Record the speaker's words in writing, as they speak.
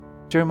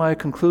Jeremiah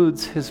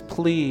concludes his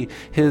plea,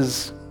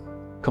 his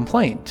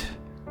complaint,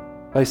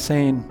 by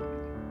saying,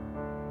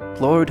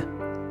 Lord,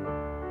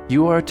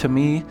 you are to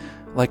me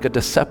like a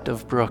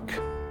deceptive brook,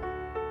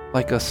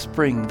 like a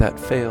spring that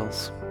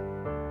fails.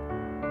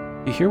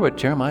 You hear what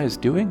Jeremiah is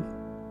doing?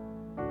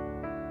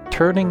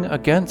 Turning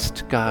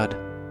against God.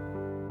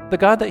 The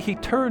God that he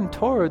turned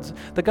towards,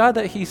 the God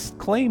that he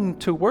claimed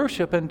to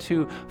worship and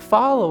to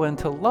follow and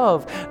to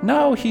love,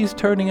 now he's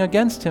turning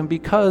against him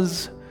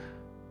because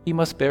he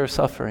must bear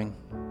suffering.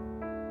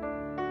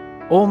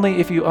 Only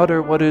if you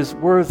utter what is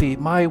worthy,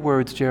 my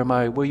words,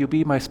 Jeremiah, will you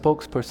be my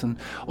spokesperson.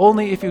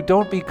 Only if you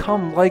don't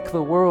become like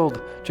the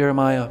world,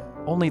 Jeremiah,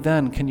 only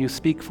then can you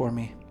speak for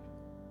me.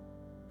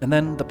 And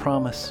then the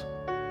promise.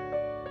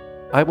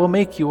 I will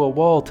make you a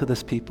wall to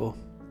this people,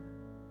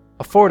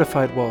 a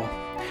fortified wall.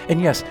 And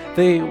yes,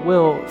 they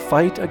will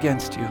fight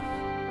against you,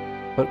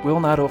 but will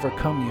not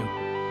overcome you.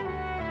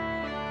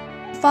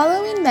 The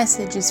following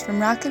message is from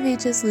Rock of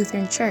Ages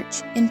Lutheran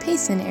Church in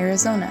Payson,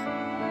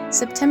 Arizona,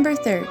 September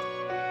 3rd.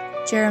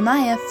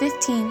 Jeremiah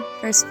 15,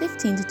 verse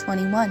 15 to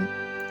 21.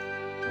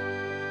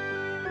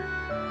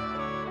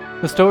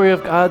 The story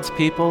of God's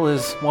people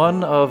is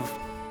one of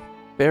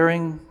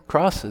bearing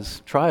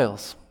crosses,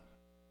 trials.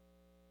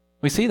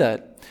 We see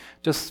that.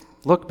 Just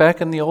look back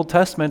in the Old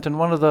Testament, and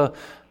one of the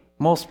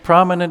most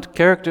prominent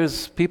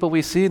characters, people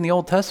we see in the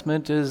Old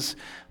Testament, is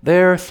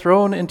they're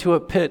thrown into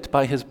a pit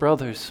by his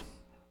brothers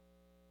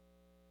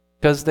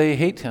because they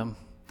hate him.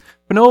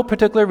 For no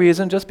particular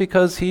reason, just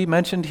because he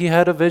mentioned he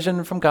had a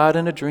vision from God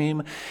in a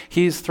dream,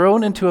 he's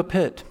thrown into a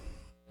pit,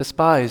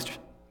 despised.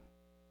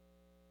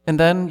 And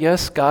then,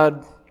 yes,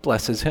 God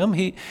blesses him.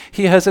 He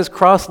has his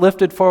cross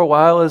lifted for a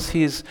while as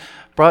he's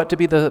brought to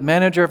be the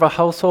manager of a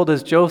household,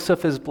 as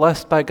Joseph is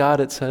blessed by God,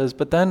 it says.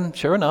 But then,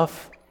 sure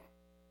enough,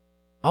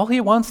 all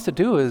he wants to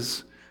do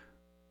is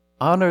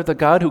honor the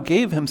God who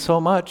gave him so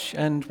much,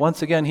 and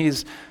once again,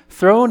 he's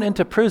thrown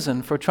into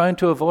prison for trying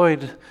to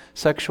avoid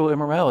sexual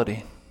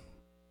immorality.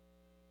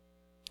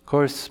 Of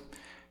course,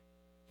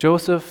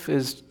 Joseph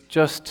is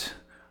just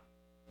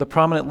the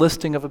prominent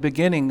listing of a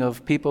beginning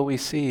of people we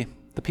see,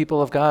 the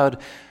people of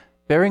God,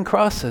 bearing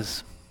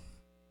crosses.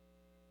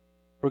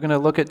 We're going to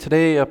look at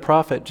today a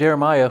prophet,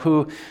 Jeremiah,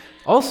 who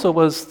also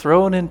was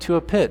thrown into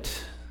a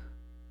pit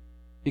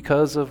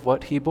because of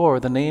what he bore,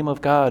 the name of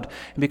God,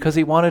 and because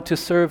he wanted to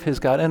serve his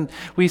God. And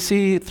we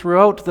see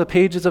throughout the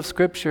pages of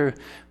Scripture,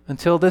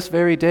 until this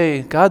very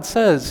day, God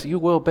says, you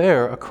will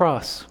bear a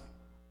cross.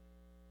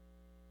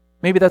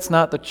 Maybe that's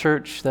not the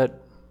church that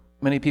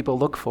many people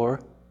look for,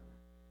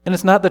 and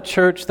it's not the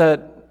church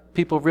that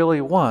people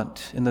really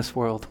want in this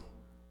world.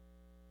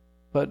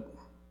 But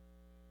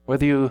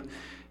whether you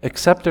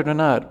accept it or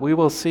not, we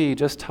will see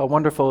just how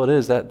wonderful it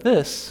is that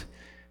this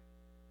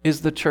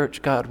is the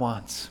church God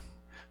wants.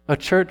 A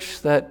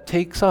church that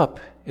takes up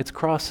its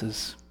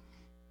crosses.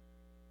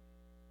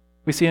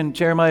 We see in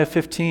Jeremiah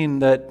 15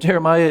 that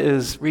Jeremiah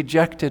is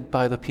rejected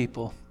by the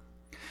people.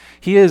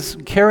 He is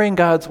carrying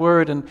God's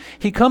word, and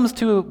he comes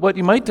to what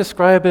you might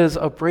describe as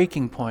a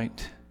breaking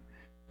point.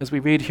 As we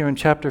read here in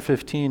chapter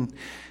 15,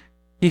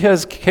 he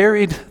has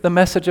carried the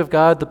message of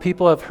God. The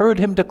people have heard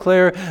him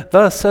declare,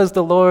 "Thus says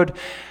the Lord."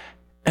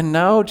 And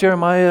now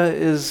Jeremiah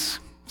is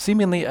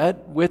seemingly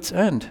at wit's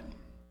end.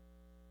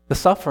 The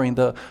suffering,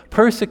 the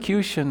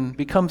persecution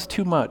becomes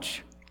too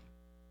much.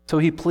 So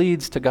he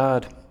pleads to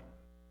God,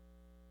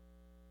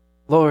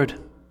 "Lord,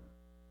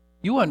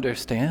 you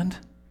understand.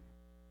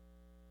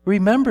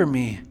 Remember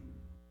me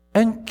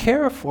and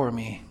care for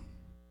me.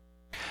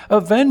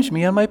 Avenge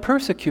me on my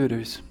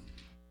persecutors.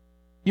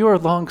 You are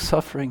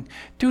long-suffering.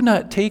 Do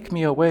not take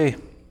me away.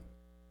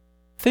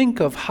 Think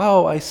of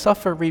how I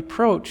suffer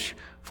reproach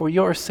for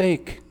your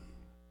sake."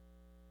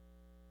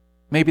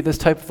 Maybe this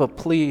type of a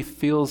plea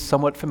feels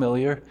somewhat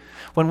familiar.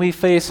 When we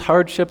face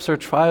hardships or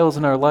trials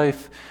in our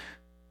life,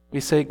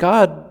 we say,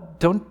 "God,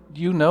 don't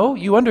you know?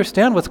 You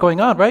understand what's going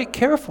on, right?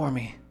 Care for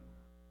me."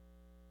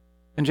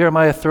 And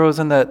Jeremiah throws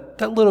in that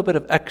little bit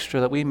of extra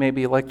that we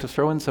maybe like to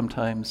throw in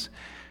sometimes.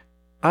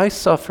 I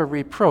suffer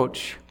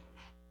reproach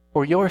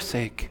for your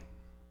sake.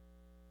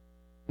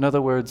 In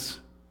other words,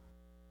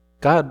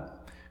 God,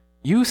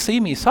 you see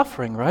me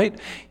suffering, right?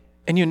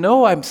 And you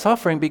know I'm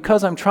suffering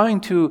because I'm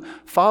trying to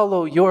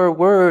follow your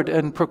word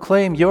and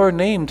proclaim your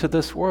name to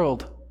this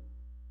world.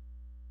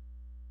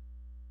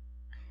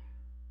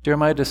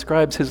 Jeremiah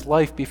describes his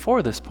life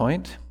before this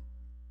point.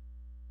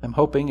 I'm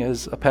hoping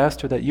as a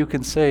pastor that you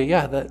can say,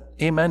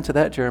 amen to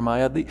that,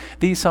 Jeremiah.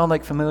 These sound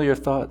like familiar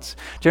thoughts.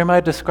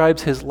 Jeremiah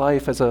describes his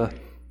life as a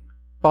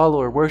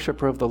follower,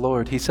 worshiper of the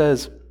Lord. He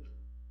says,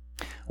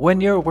 "When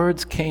your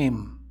words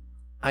came,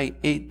 I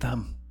ate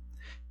them.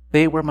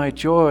 They were my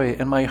joy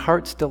and my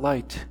heart's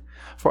delight,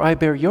 for I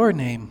bear your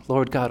name,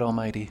 Lord God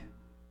Almighty."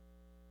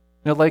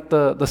 Like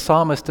the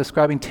psalmist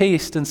describing,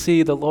 "Taste and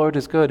see the Lord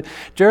is good."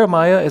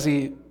 Jeremiah, as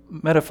he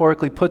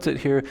metaphorically puts it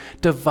here,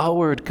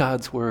 devoured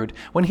God's word.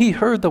 When he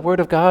heard the word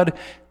of God,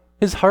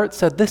 his heart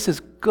said, "This is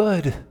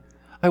good.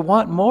 I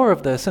want more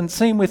of this. And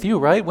same with you,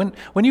 right?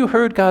 When you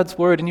heard God's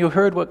word and you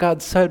heard what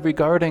God said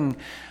regarding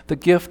the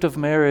gift of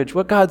marriage,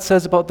 what God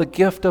says about the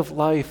gift of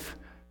life,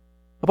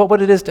 about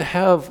what it is to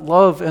have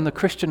love in the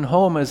Christian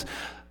home as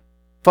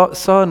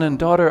son and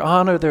daughter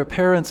honor their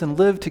parents and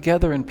live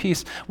together in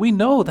peace, we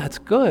know that's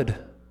good.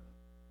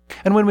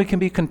 And when we can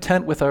be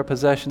content with our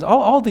possessions,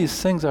 all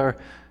these things are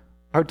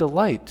our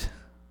delight.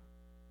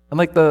 And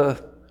like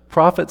the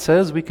prophet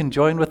says, we can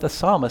join with the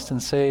psalmist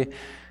and say,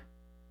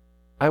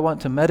 I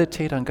want to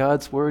meditate on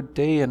God's word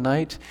day and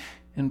night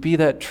and be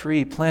that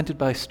tree planted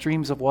by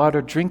streams of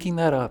water, drinking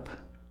that up.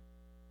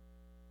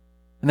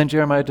 And then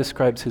Jeremiah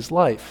describes his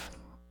life.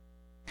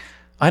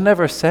 I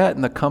never sat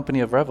in the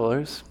company of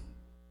revelers,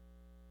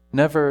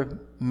 never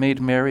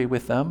made merry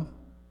with them.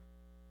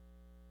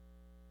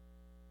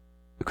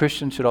 The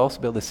Christian should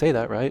also be able to say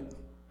that, right?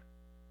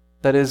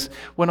 That is,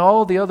 when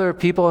all the other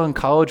people in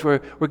college were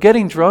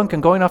getting drunk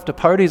and going off to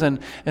parties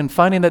and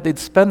finding that they'd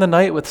spend the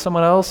night with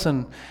someone else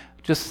and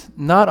just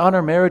not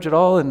honor marriage at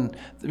all and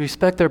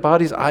respect their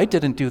bodies, I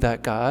didn't do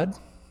that, God.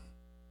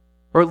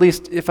 Or at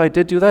least if I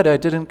did do that, I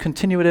didn't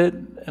continue it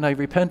and I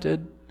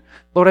repented.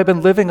 Lord, I've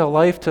been living a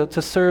life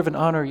to serve and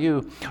honor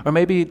you. Or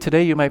maybe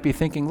today you might be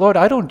thinking, Lord,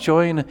 I don't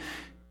join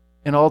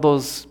in all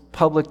those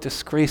public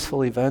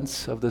disgraceful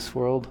events of this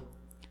world.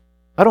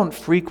 I don't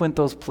frequent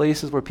those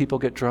places where people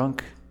get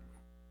drunk.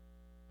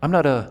 I'm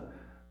not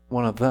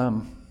one of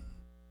them.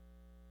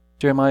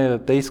 Jeremiah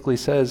basically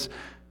says,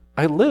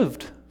 I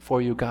lived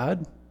for you,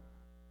 God.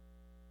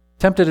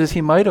 Tempted as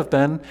he might have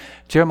been,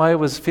 Jeremiah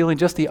was feeling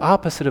just the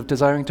opposite of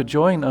desiring to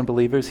join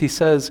unbelievers. He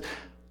says,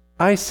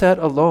 I sat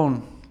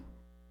alone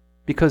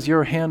because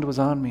your hand was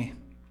on me,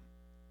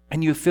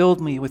 and you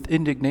filled me with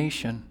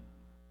indignation.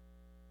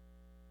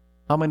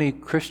 How many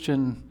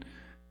Christian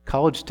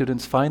college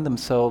students find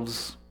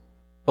themselves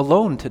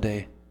alone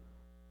today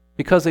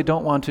because they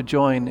don't want to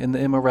join in the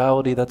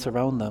immorality that's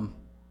around them?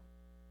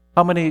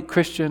 How many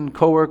Christian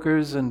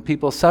coworkers and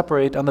people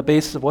separate on the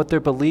basis of what their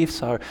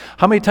beliefs are?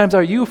 How many times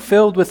are you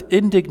filled with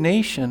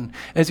indignation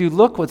as you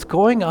look what's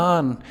going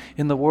on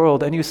in the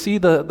world and you see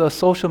the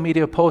social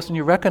media posts and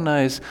you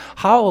recognize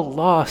how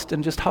lost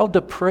and just how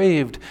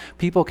depraved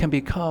people can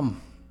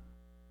become?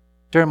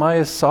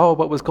 Jeremiah saw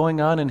what was going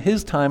on in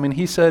his time and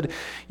he said,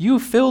 you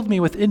filled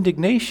me with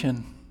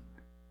indignation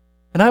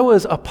and I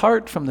was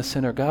apart from the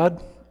sinner,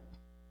 God.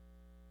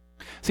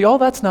 See, all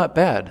that's not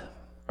bad,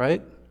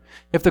 right?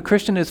 If the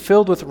Christian is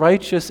filled with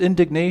righteous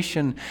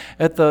indignation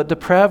at the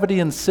depravity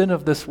and sin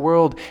of this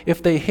world,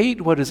 if they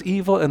hate what is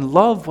evil and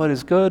love what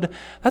is good,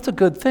 that's a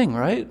good thing,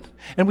 right?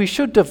 And we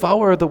should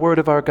devour the word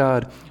of our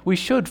God. We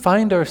should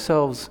find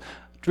ourselves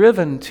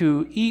driven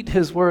to eat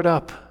his word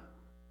up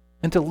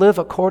and to live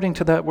according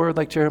to that word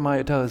like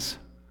Jeremiah does.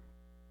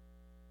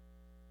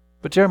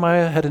 But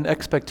Jeremiah had an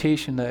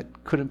expectation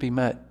that couldn't be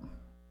met.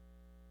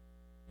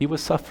 He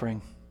was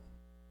suffering.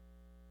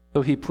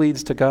 So he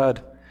pleads to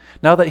God.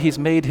 Now that he's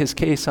made his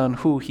case on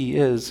who he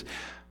is,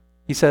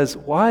 he says,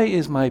 why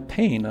is my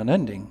pain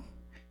unending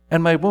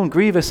and my wound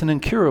grievous and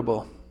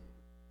incurable?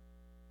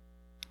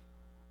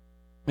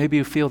 Maybe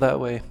you feel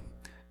that way.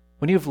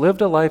 When you've lived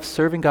a life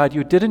serving God,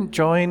 you didn't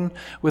join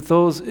with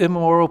those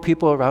immoral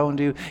people around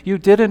you. You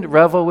didn't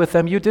revel with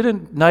them. You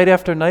didn't night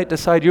after night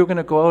decide you were going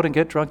to go out and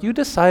get drunk. You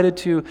decided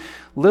to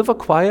live a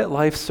quiet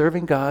life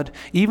serving God,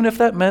 even if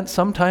that meant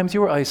sometimes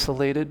you were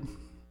isolated,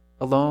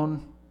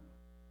 alone,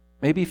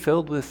 maybe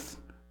filled with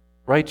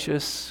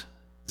righteous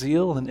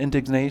zeal and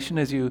indignation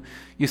as you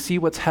see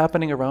what's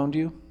happening around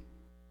you.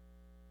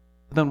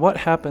 But then what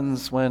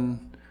happens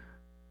when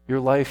your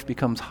life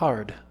becomes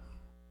hard,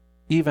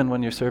 even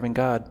when you're serving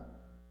God?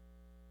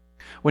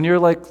 When you're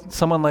like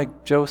someone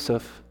like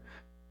Joseph,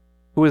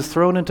 who was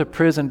thrown into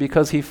prison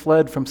because he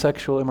fled from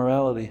sexual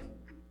immorality.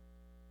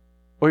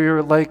 Or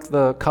you're like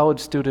the college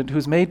student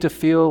who's made to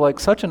feel like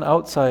such an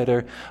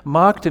outsider,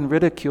 mocked and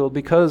ridiculed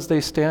because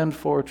they stand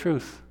for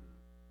truth,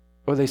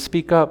 or they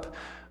speak up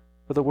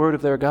for the word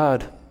of their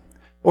God,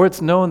 or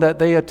it's known that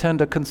they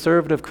attend a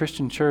conservative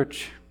Christian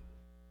church.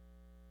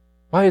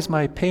 Why is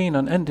my pain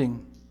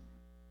unending?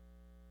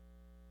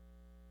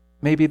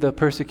 Maybe the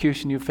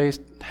persecution you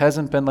faced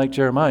hasn't been like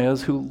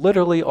Jeremiah's, who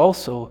literally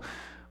also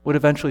would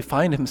eventually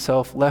find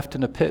himself left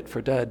in a pit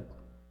for dead.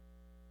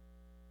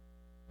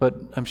 But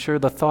I'm sure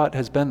the thought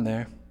has been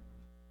there.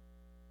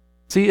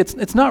 See,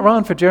 it's not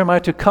wrong for Jeremiah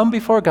to come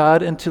before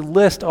God and to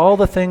list all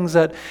the things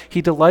that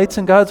he delights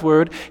in God's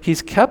word.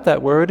 He's kept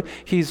that word.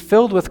 He's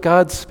filled with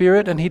God's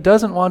Spirit, and he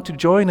doesn't want to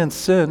join in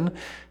sin.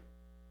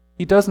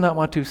 He does not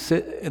want to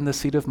sit in the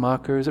seat of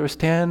mockers or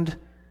stand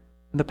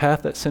in the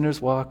path that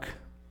sinners walk.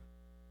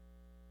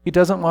 He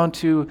doesn't want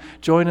to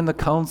join in the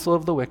counsel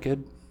of the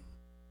wicked.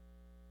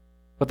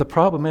 But the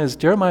problem is,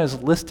 Jeremiah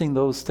is listing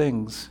those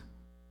things,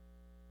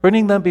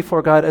 bringing them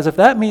before God as if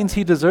that means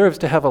he deserves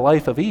to have a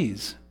life of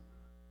ease,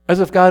 as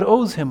if God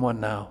owes him one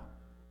now.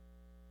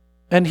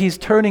 And he's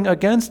turning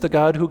against the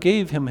God who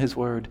gave him his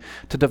word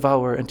to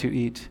devour and to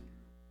eat.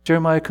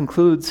 Jeremiah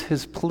concludes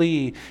his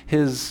plea,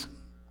 his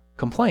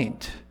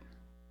complaint,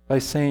 by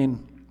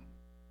saying,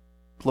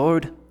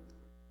 Lord,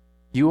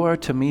 You are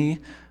to me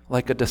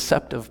like a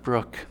deceptive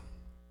brook,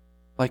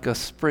 like a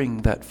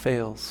spring that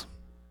fails.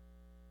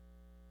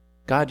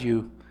 God,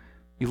 you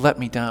let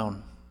me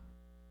down.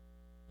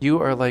 You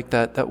are like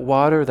that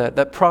water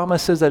that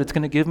promises that it's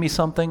going to give me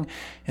something,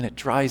 and it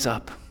dries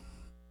up.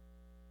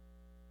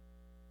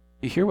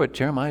 You hear what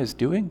Jeremiah is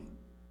doing?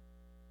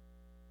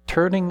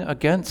 Turning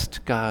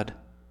against God.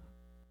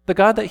 The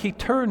God that he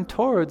turned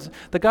towards,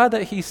 the God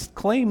that he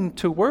claimed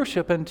to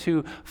worship and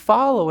to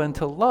follow and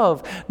to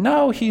love,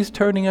 now he's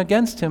turning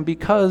against him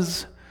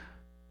because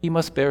he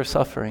must bear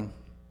suffering,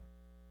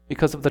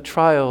 because of the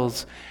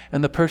trials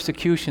and the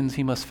persecutions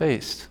he must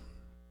face.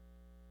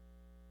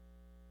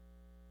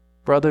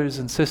 Brothers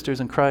and sisters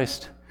in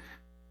Christ,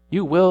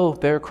 you will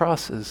bear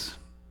crosses.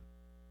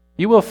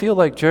 You will feel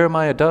like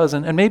Jeremiah does,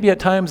 and maybe at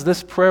times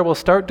this prayer will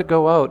start to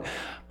go out,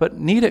 but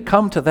need it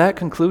come to that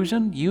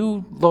conclusion?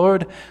 You,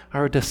 Lord,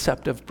 are a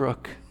deceptive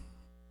brook.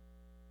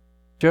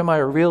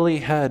 Jeremiah really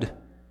had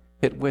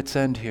hit wit's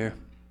end here.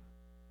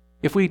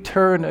 If we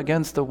turn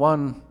against the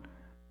one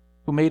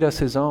who made us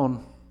his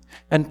own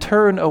and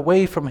turn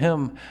away from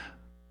him,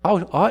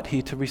 how ought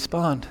he to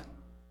respond?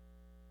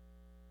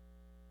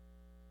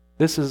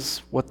 This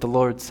is what the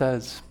Lord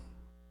says.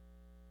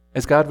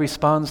 As God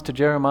responds to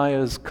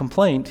Jeremiah's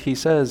complaint, he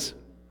says,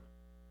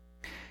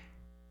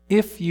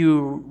 "If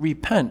you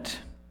repent,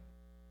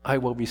 I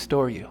will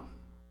restore you."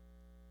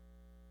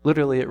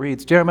 Literally it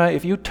reads, Jeremiah,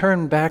 if you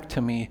turn back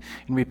to me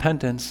in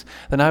repentance,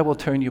 then I will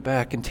turn you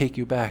back and take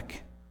you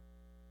back.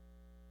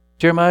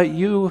 Jeremiah,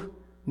 you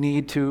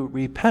need to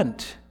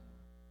repent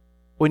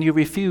when you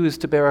refuse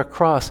to bear a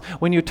cross,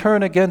 when you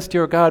turn against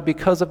your God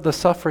because of the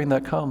suffering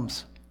that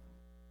comes.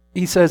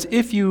 He says,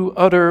 if you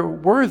utter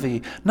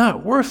worthy,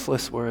 not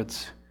worthless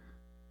words,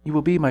 you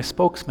will be my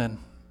spokesman.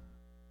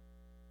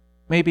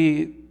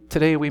 Maybe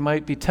today we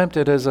might be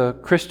tempted as a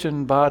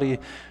Christian body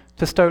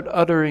to start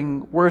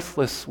uttering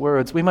worthless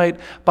words. We might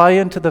buy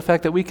into the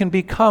fact that we can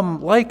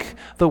become like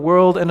the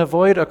world and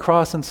avoid a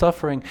cross and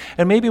suffering.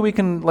 And maybe we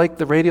can, like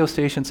the radio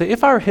station, say,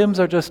 if our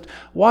hymns are just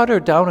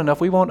watered down enough,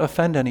 we won't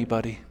offend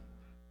anybody.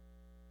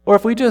 Or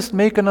if we just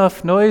make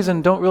enough noise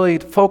and don't really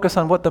focus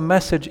on what the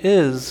message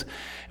is,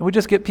 and we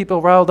just get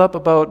people riled up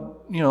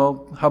about,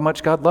 how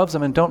much God loves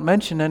them and don't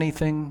mention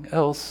anything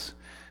else,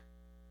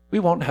 we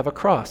won't have a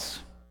cross.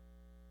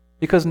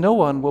 Because no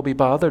one will be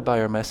bothered by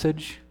our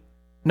message.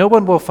 No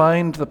one will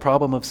find the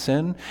problem of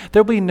sin.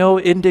 There'll be no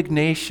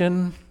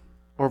indignation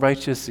or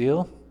righteous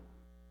zeal.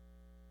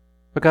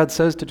 But God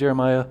says to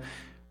Jeremiah,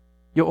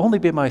 you'll only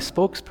be my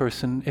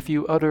spokesperson if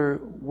you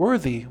utter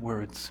worthy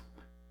words,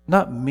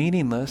 not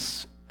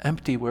meaningless,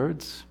 empty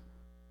words.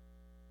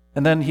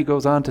 And then he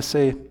goes on to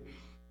say,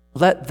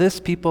 let this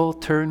people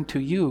turn to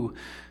you.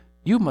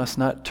 You must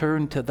not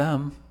turn to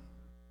them.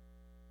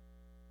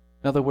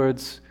 In other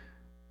words,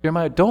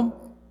 Jeremiah,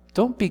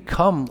 don't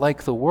become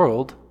like the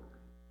world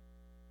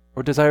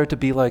or desire to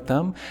be like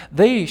them.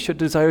 They should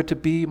desire to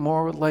be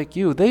more like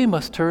you. They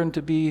must turn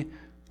to be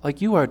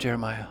like you are,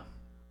 Jeremiah.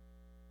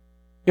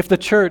 If the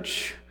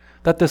church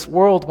that this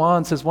world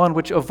wants is one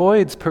which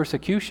avoids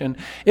persecution,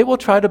 it will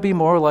try to be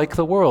more like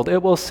the world.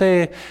 It will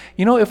say,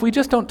 if we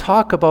just don't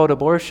talk about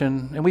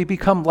abortion and we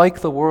become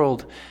like the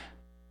world,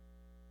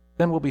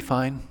 then we'll be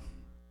fine.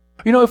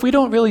 If we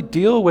don't really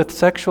deal with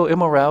sexual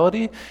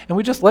immorality and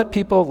we just let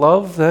people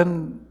love,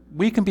 then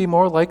we can be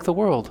more like the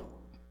world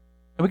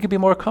and we can be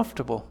more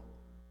comfortable.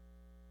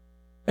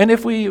 And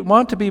if we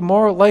want to be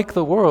more like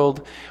the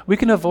world, we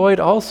can avoid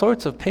all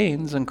sorts of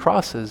pains and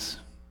crosses.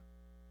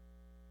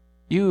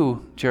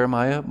 You,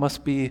 Jeremiah,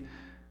 must be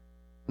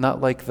not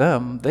like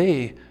them.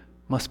 They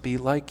must be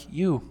like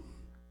you.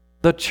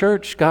 The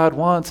church God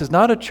wants is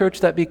not a church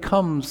that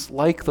becomes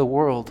like the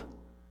world,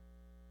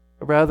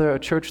 but rather a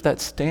church that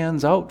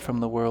stands out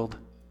from the world,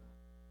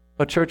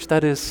 a church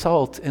that is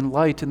salt and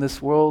light in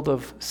this world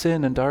of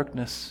sin and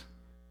darkness.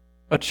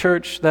 A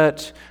church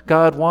that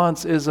God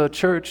wants is a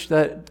church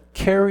that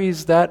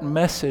carries that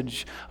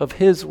message of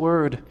His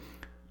word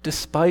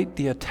despite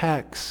the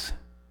attacks,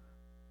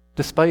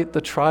 despite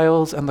the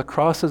trials and the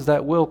crosses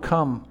that will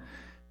come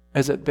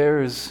as it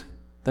bears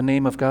the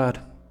name of God.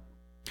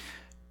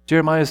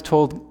 Jeremiah is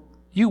told,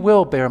 you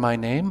will bear my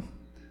name,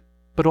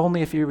 but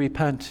only if you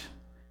repent.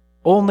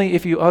 Only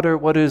if you utter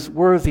what is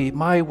worthy,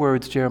 my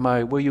words,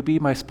 Jeremiah, will you be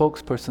my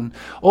spokesperson.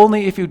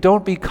 Only if you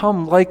don't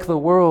become like the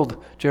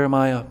world,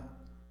 Jeremiah.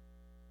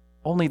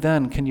 Only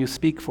then can you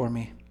speak for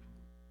me.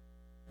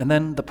 And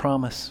then the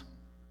promise.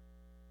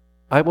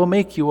 I will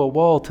make you a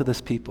wall to this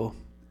people,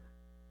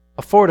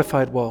 a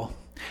fortified wall.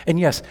 And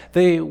yes,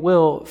 they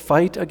will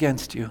fight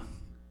against you,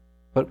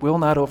 but will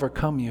not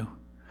overcome you.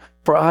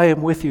 For I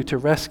am with you to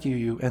rescue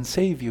you and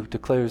save you,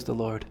 declares the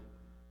Lord.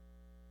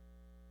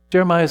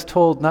 Jeremiah is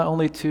told not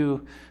only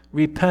to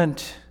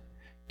repent,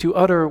 to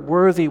utter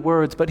worthy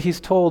words, but he's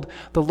told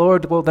the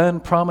Lord will then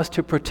promise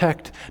to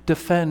protect,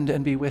 defend,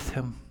 and be with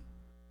him,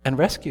 and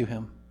rescue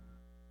him.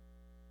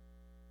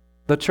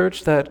 The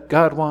church that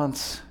God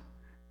wants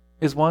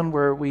is one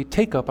where we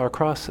take up our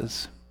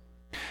crosses.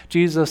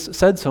 Jesus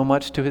said so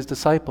much to his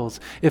disciples.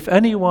 If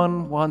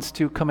anyone wants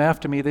to come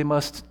after me, they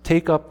must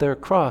take up their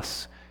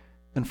cross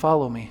and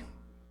follow me.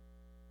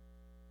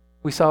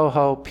 We saw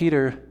how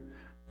Peter,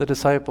 the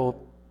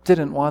disciple,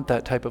 didn't want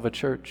that type of a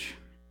church.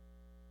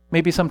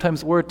 Maybe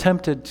sometimes we're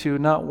tempted to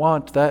not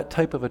want that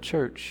type of a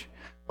church.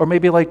 Or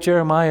maybe like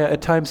Jeremiah,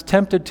 at times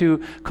tempted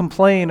to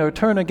complain or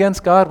turn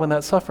against God when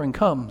that suffering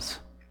comes.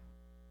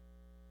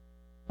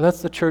 But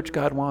that's the church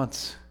God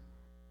wants.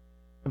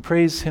 And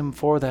praise him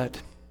for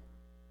that.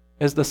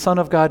 As the Son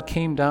of God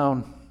came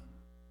down,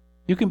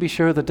 you can be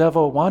sure the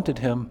devil wanted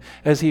him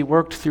as he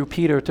worked through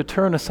Peter to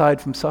turn aside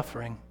from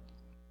suffering.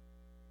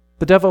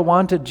 The devil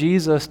wanted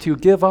Jesus to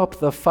give up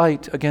the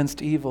fight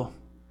against evil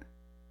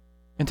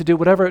and to do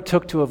whatever it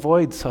took to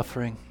avoid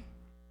suffering,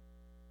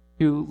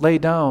 to lay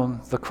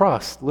down the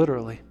cross,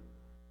 literally.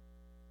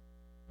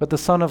 But the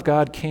Son of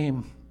God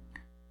came,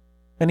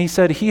 and he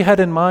said he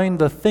had in mind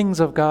the things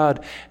of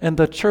God, and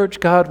the church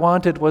God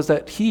wanted was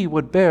that he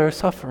would bear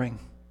suffering.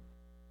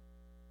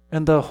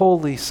 And the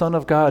holy Son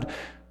of God,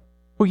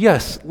 who,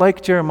 yes,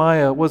 like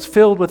Jeremiah, was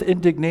filled with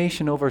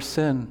indignation over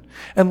sin,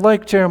 and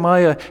like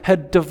Jeremiah,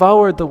 had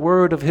devoured the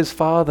word of his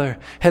Father,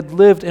 had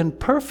lived in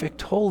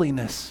perfect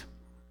holiness,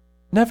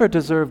 never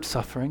deserved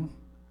suffering,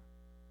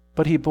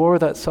 but he bore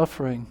that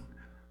suffering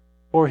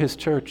for his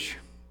church.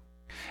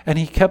 And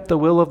he kept the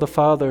will of the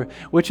Father,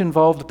 which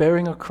involved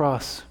bearing a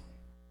cross,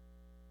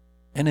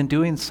 and in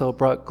doing so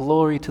brought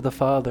glory to the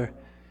Father,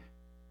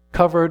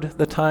 covered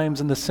the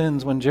times and the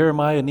sins when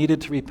Jeremiah needed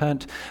to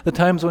repent, the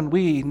times when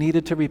we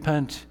needed to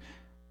repent.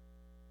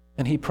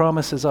 And he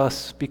promises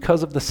us,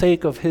 because of the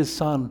sake of his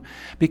Son,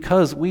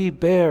 because we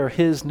bear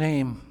his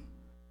name,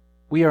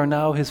 we are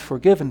now his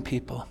forgiven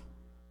people,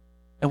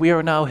 and we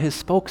are now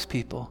his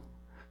spokespeople.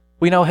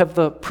 We now have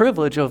the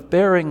privilege of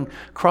bearing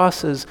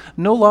crosses,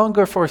 no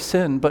longer for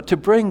sin, but to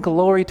bring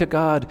glory to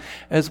God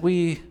as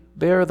we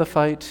bear the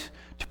fight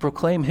to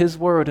proclaim his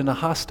word in a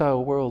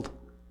hostile world.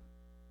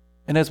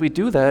 And as we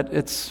do that,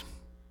 it's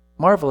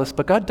marvelous,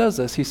 but God does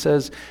this. He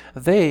says,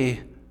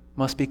 they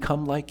must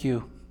become like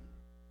you.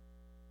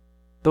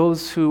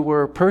 Those who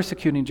were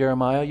persecuting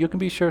Jeremiah, you can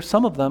be sure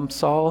some of them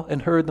saw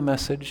and heard the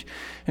message,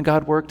 and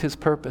God worked his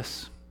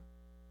purpose.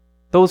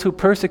 Those who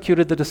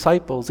persecuted the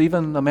disciples,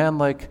 even a man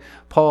like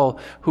Paul,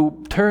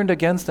 who turned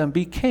against them,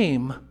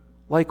 became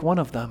like one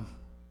of them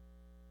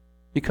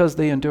because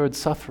they endured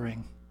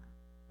suffering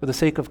for the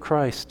sake of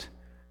Christ,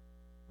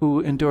 who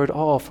endured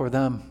all for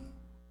them.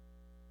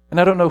 And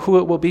I don't know who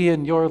it will be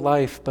in your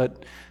life,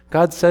 but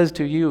God says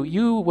to you,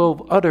 you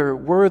will utter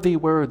worthy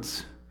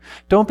words.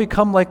 Don't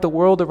become like the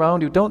world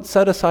around you. Don't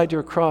set aside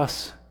your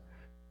cross,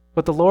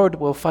 but the Lord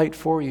will fight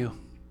for you.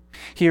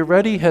 He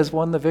already has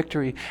won the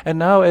victory, and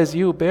now as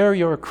you bear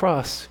your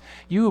cross,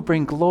 you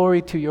bring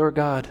glory to your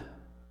God,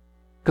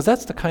 because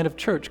that's the kind of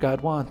church God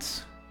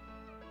wants,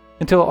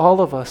 until all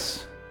of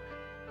us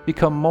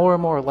become more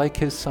and more like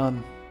his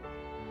Son,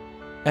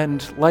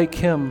 and like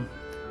him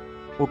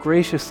will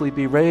graciously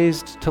be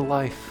raised to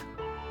life,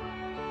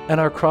 and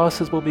our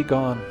crosses will be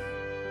gone,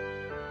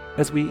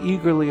 as we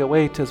eagerly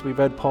await, as we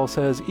read Paul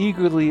says,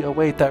 eagerly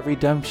await that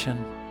redemption,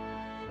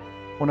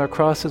 when our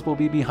crosses will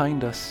be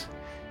behind us,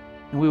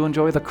 and we will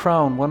enjoy the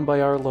crown won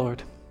by our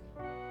Lord.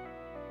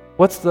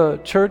 What's the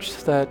church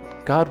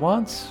that God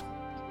wants?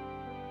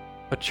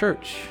 A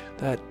church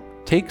that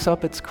takes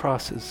up its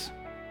crosses,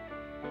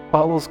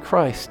 follows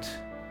Christ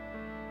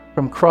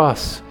from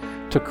cross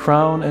to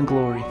crown and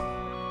glory.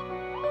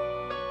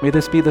 May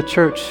this be the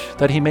church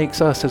that he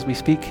makes us as we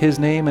speak his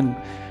name and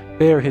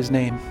bear his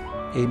name.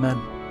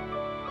 Amen.